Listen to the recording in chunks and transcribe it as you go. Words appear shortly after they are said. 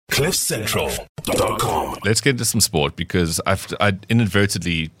CliffCentral.com. Let's get into some sport because I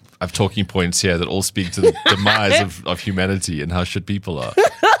inadvertently have talking points here that all speak to the demise of humanity and how shit people are.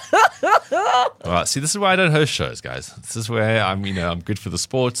 All right, see, this is why I don't host shows, guys. This is where I'm good for the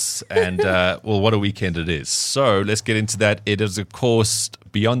sports, and what a weekend it is. So let's get into that. It is, of course,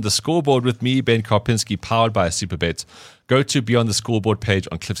 Beyond the Scoreboard with me, Ben Karpinski, powered by Superbet. Go to Beyond the Scoreboard page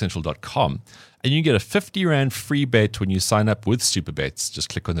on CliffCentral.com, and you get a 50 Rand free bet when you sign up with Superbets. Just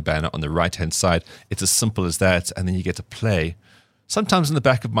click on the banner on the right-hand side. It's as simple as that, and then you get to play. Sometimes in the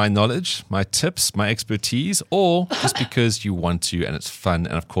back of my knowledge, my tips, my expertise, or just because you want to and it's fun.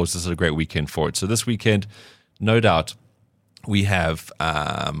 And of course, this is a great weekend for it. So this weekend, no doubt, we have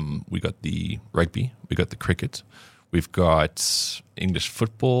we got the rugby, we got the cricket, we've got English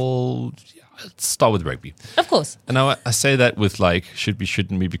football. Yeah, let's start with rugby. Of course. And now I say that with like should be,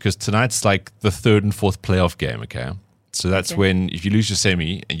 shouldn't be, because tonight's like the third and fourth playoff game, okay? So that's when, if you lose your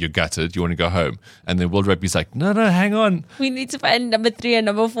semi and you're gutted, you want to go home. And then World Rugby's like, no, hang on. We need to find number 3 and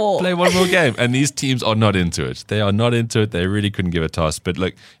number 4. Play one more game. And these teams are not into it. They are not into it. They really couldn't give a toss. But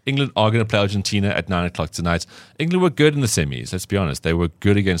look, England are going to play Argentina at 9 o'clock tonight. England were good in the semis, let's be honest. They were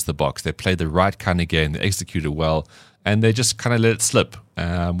good against the box. They played the right kind of game. They executed well. And they just kind of let it slip,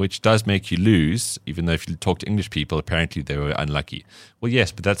 which does make you lose, even though if you talk to English people, apparently they were unlucky. Well,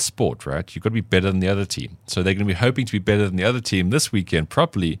 yes, but that's sport, right? You've got to be better than the other team. So they're going to be hoping to be better than the other team this weekend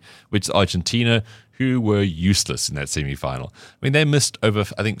properly, which is Argentina, who were useless in that semi-final. I mean, they missed over,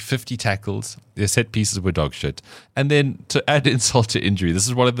 I think, 50 tackles. Their set pieces were dog shit. And then to add insult to injury, this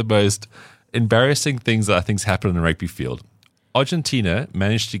is one of the most embarrassing things that I think's happened on the rugby field. Argentina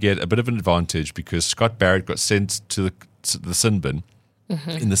managed to get a bit of an advantage because Scott Barrett got sent to the sin bin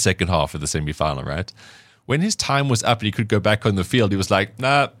in the second half of the semi-final, right? When his time was up and he could go back on the field, he was like,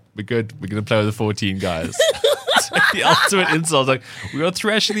 nah, we're good. We're going to play with the 14 guys. It's like the ultimate insult. Like, we're going to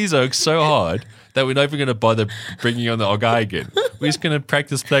thrash these oaks so hard that we're not even going to bother bringing on our guy again. We're just going to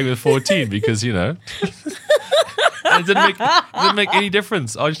practice playing with 14 because, and it didn't make any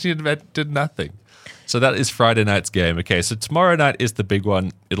difference. Argentina did nothing. So that is Friday night's game. Okay, so tomorrow night is the big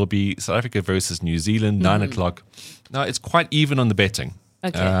one. It'll be South Africa versus New Zealand, 9 o'clock. Now, it's quite even on the betting.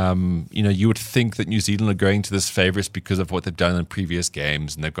 Okay. You would think that New Zealand are going to this favourites because of what they've done in previous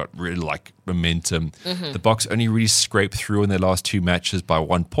games, and they've got really like momentum. The Boks only really scraped through in their last 2 matches by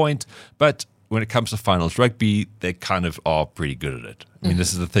 1 point, but when it comes to finals rugby, they kind of are pretty good at it. I mean,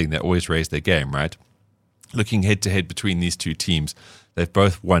 this is the thing. They always raise their game, right? Looking head-to-head between these two teams, they've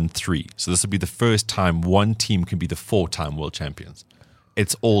both won 3. So this will be the first time one team can be the 4-time world champions.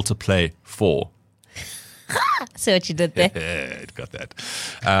 It's all to play for. See what you did there. Yeah, got that.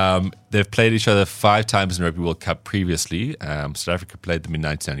 They've played each other 5 times in the Rugby World Cup previously. South Africa played them in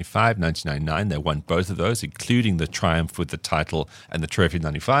 1995, 1999. They won both of those, including the triumph with the title and the trophy in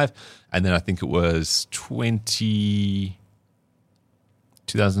 95. And then I think it was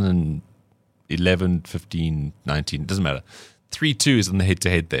 2011, 15, 19, doesn't matter. 3-2 is on the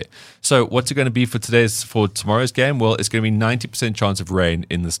head-to-head there. So what's it going to be for tomorrow's game? Well, it's going to be 90% chance of rain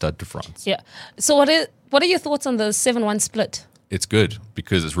in the Stade de France. Yeah. So what are your thoughts on the 7-1 split? It's good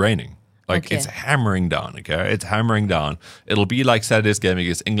because it's raining. It's hammering down, okay? It's hammering down. It'll be like Saturday's game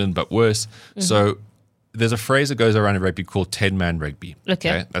against England, but worse. So there's a phrase that goes around in rugby called 10-man rugby.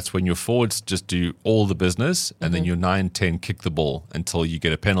 Okay. That's when your forwards just do all the business and then your 9-10 kick the ball until you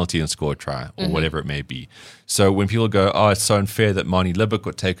get a penalty and score a try or whatever it may be. So when people go, oh, it's so unfair that Marnie Libbeck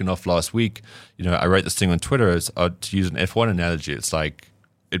got taken off last week, I wrote this thing on Twitter to use an F1 analogy. It's like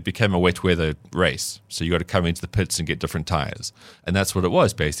it became a wet weather race. So you got to come into the pits and get different tires. And that's what it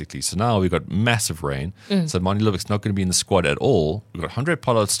was, basically. So now we've got massive rain. So Marnie Libbeck's not going to be in the squad at all. We've got Handré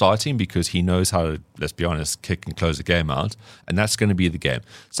Pollard starting because he knows how to, let's be honest, kick and close the game out. And that's going to be the game.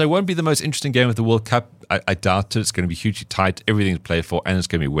 So it won't be the most interesting game of the World Cup. I doubt it. It's going to be hugely tight. Everything's played for, and it's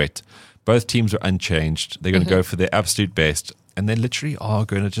going to be wet. Both teams are unchanged. They're going to go for their absolute best. And they literally are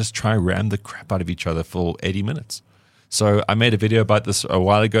going to just try and ram the crap out of each other for 80 minutes. So I made a video about this a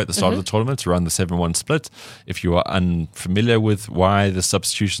while ago at the start of the tournament around the 7-1 split. If you are unfamiliar with why the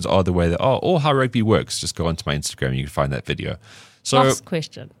substitutions are the way they are or how rugby works, just go onto my Instagram and you can find that video. So, last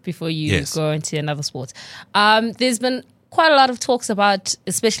question before you go into another sport. There's been quite a lot of talks about,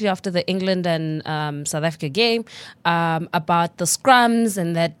 especially after the England and South Africa game, about the scrums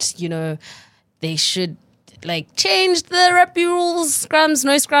and that, they should change the rugby rules, scrums,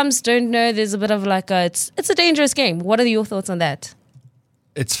 no scrums, don't know. There's a bit of it's a dangerous game. What are your thoughts on that?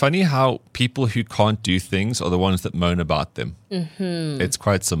 It's funny how people who can't do things are the ones that moan about them. It's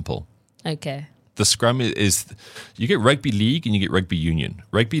quite simple. Okay. The scrum is, you get rugby league and you get rugby union.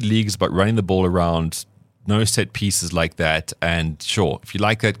 Rugby league is about running the ball around no set pieces like that. And sure, if you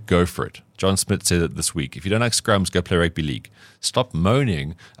like that, go for it. John Smith said it this week. If you don't like scrums, go play rugby league. Stop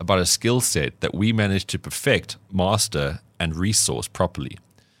moaning about a skill set that we managed to perfect, master, and resource properly.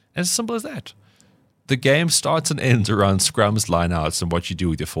 And it's as simple as that. The game starts and ends around scrums, lineouts, and what you do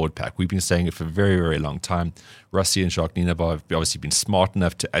with your forward pack. We've been saying it for a very, very long time. Rusty and Jacques Nienaber have obviously been smart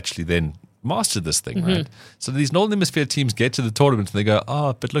enough to actually then master this thing, right? So these Northern Hemisphere teams get to the tournament and they go,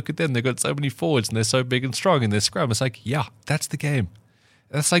 oh, but look at them. They've got so many forwards and they're so big and strong in their scrum. It's like, yeah, that's the game.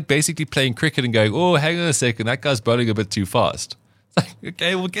 That's like basically playing cricket and going, oh, hang on a second, that guy's bowling a bit too fast. It's like,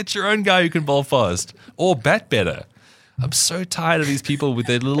 okay, well, get your own guy who can bowl fast or bat better. I'm so tired of these people with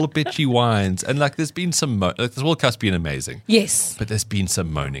their little bitchy whines. And like, there's been some, this World Cup's been amazing. Yes. But there's been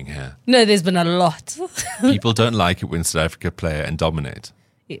some moaning here. No, there's been a lot. People don't like it when South Africa play and dominate.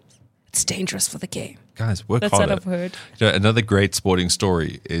 It's dangerous for the game. Guys, work That's harder. what I've heard. You know, another great sporting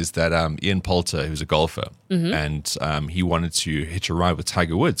story is that Ian Poulter, who's a golfer, and he wanted to hitch a ride with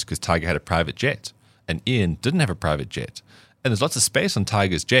Tiger Woods because Tiger had a private jet. And Ian didn't have a private jet. And there's lots of space on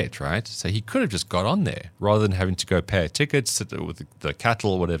Tiger's jet, right? So he could have just got on there rather than having to go pay a ticket, sit with the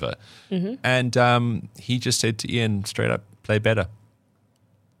cattle or whatever. And he just said to Ian straight up, play better.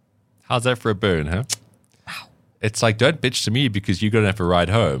 How's that for a burn, huh? Wow. It's like, don't bitch to me because you're going to have a ride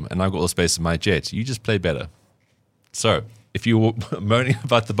home and I've got all the space in my jet. You just play better. So if you were moaning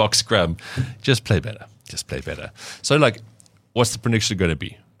about the box scrum, just play better. Just play better. So like, what's the prediction going to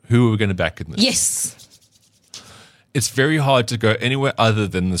be? Who are we going to back in this? Yes. It's very hard to go anywhere other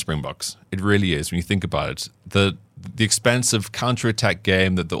than the Springboks. It really is when you think about it. The expansive counter-attack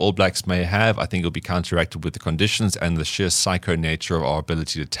game that the All Blacks may have, I think it'll be counteracted with the conditions and the sheer psycho nature of our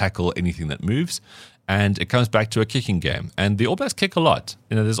ability to tackle anything that moves. And it comes back to a kicking game. And the All Blacks kick a lot.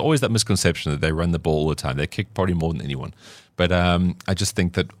 You know, there's always that misconception that they run the ball all the time. They kick probably more than anyone. But I just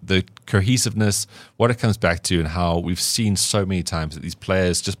think that the cohesiveness, what it comes back to and how we've seen so many times that these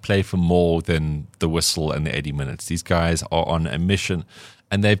players just play for more than the whistle and the 80 minutes. These guys are on a mission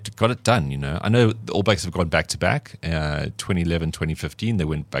and they've got it done, you know. I know the All Blacks have gone back-to-back. 2011, 2015, they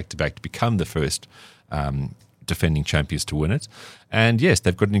went back-to-back to become the first defending champions to win it. And yes,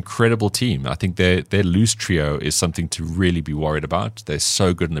 they've got an incredible team. I think their loose trio is something to really be worried about. They're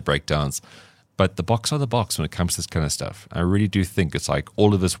so good in the breakdowns. But the Boks are the Boks when it comes to this kind of stuff. I really do think it's like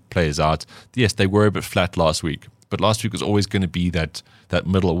all of this plays out. Yes, they were a bit flat last week, but last week was always going to be that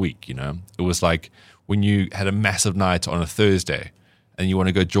middle week, you know. It was like when you had a massive night on a Thursday and you want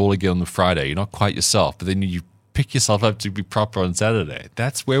to go jaw again on the Friday. You're not quite yourself, but then you pick yourself up to be proper on Saturday.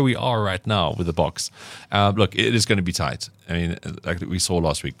 That's where we are right now with the Boks. Look, it is going to be tight. I mean, like we saw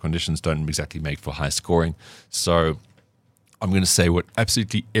last week, conditions don't exactly make for high scoring. So I'm going to say what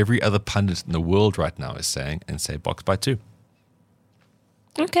absolutely every other pundit in the world right now is saying and say Boks by 2.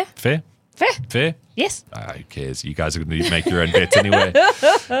 Okay. Fair? Fair? Yes. Who cares? You guys are going to make your own bets anyway.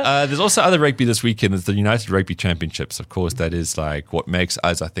 There's also other rugby this weekend. There's the United Rugby Championships. Of course, that is like what makes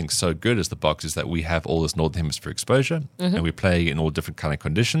us, I think, so good as the Boks is that we have all this Northern Hemisphere exposure and we play in all different kind of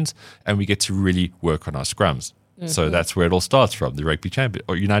conditions and we get to really work on our scrums. So that's where it all starts from, the Rugby Champion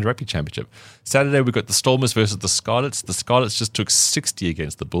or United Rugby Championship. Saturday, we've got the Stormers versus the Scarlets. The Scarlets just took 60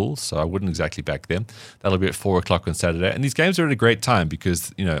 against the Bulls, so I wouldn't exactly back them. That'll be at 4 o'clock on Saturday. And these games are at a great time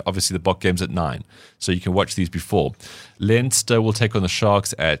because, you know, obviously the Bok game's at 9, so you can watch these before. Leinster will take on the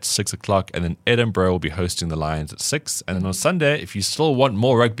Sharks at 6 o'clock, and then Edinburgh will be hosting the Lions at 6. And then on Sunday, if you still want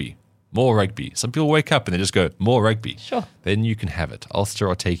more rugby. Some people wake up and they just go, more rugby. Sure. Then you can have it. Ulster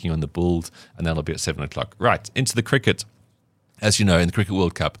are taking on the Bulls, and that'll be at 7 o'clock. Right, into the cricket. As you know, in the Cricket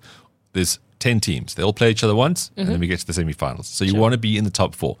World Cup, there's 10 teams. They all play each other once, and then we get to the semi-finals. So you want to be in the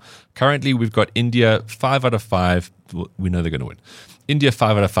top 4. Currently, we've got India 5 out of 5. We know they're going to win. India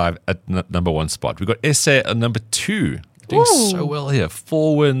 5 out of 5 at number 1 spot. We've got SA at number 2. Doing so well here.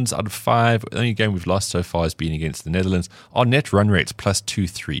 4 wins out of 5. The only game we've lost so far has been against the Netherlands. Our net run rate's plus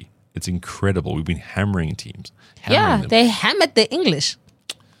 2-3. It's incredible. We've been hammering teams. Them. They hammered the English.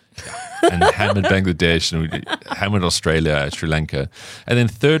 And hammered Bangladesh, and we hammered Australia, Sri Lanka. And then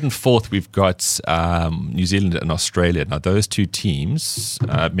 3rd and 4th, we've got New Zealand and Australia. Now, those two teams,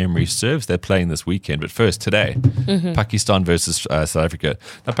 memory serves, they're playing this weekend. But first, today, Pakistan versus South Africa.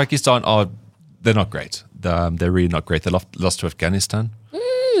 Now, Pakistan, they're not great. They're really not great. They lost to Afghanistan.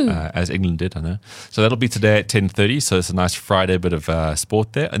 As England did, I know. So that'll be today at 10:30. So it's a nice Friday bit of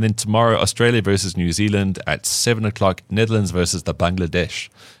sport there. And then tomorrow, Australia versus New Zealand at 7 o'clock. Netherlands versus the Bangladesh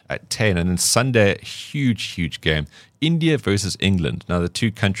at 10. And then Sunday, huge game. India versus England. Now, the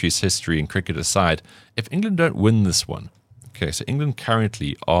two countries' history in cricket aside, if England don't win this one, okay, so England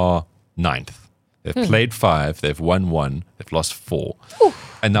currently are 9th. They've played 5, they've won 1, they've lost 4.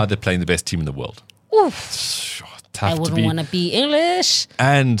 And now they're playing the best team in the world. Oof. Tough I wouldn't want to be English.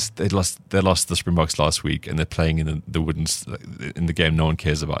 And they lost the Springboks last week, and they're playing in the game no one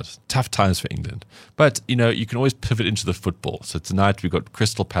cares about. Tough times for England. But, you can always pivot into the football. So tonight we've got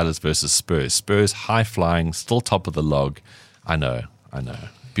Crystal Palace versus Spurs. Spurs high-flying, still top of the log. I know.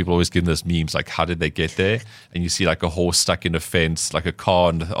 People always give those memes like, how did they get there? And you see like a horse stuck in a fence, like a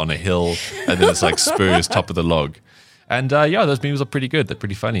car on a hill, and then it's like Spurs top of the log. And those memes are pretty good. They're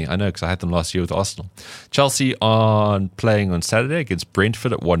pretty funny. I know, because I had them last year with Arsenal. Chelsea playing on Saturday against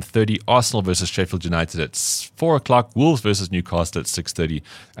Brentford at 1:30. Arsenal versus Sheffield United at 4 o'clock. Wolves versus Newcastle at 6:30.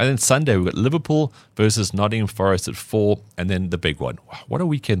 And then Sunday, we've got Liverpool versus Nottingham Forest at 4. And then the big one. Wow, what a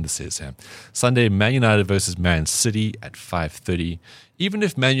weekend this is, Sam. Sunday, Man United versus Man City at 5:30. Even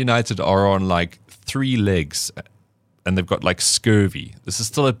if Man United are on like 3 legs and they've got like scurvy, this is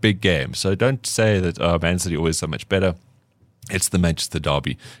still a big game. So don't say that Man City always so much better. It's the Manchester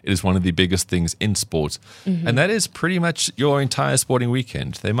Derby. It is one of the biggest things in sport. Mm-hmm. And that is pretty much your entire sporting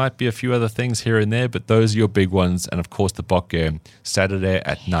weekend. There might be a few other things here and there, but those are your big ones. And of course, the Bok game Saturday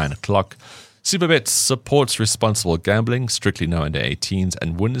at 9 o'clock. Superbet supports responsible gambling, strictly no under 18s,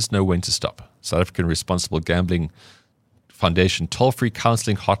 and winners know when to stop. South African Responsible Gambling Foundation toll-free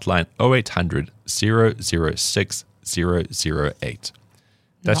counseling hotline 0800 006 008.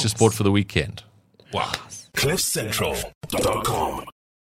 That's your sport for the weekend. Wow. CliffCentral.com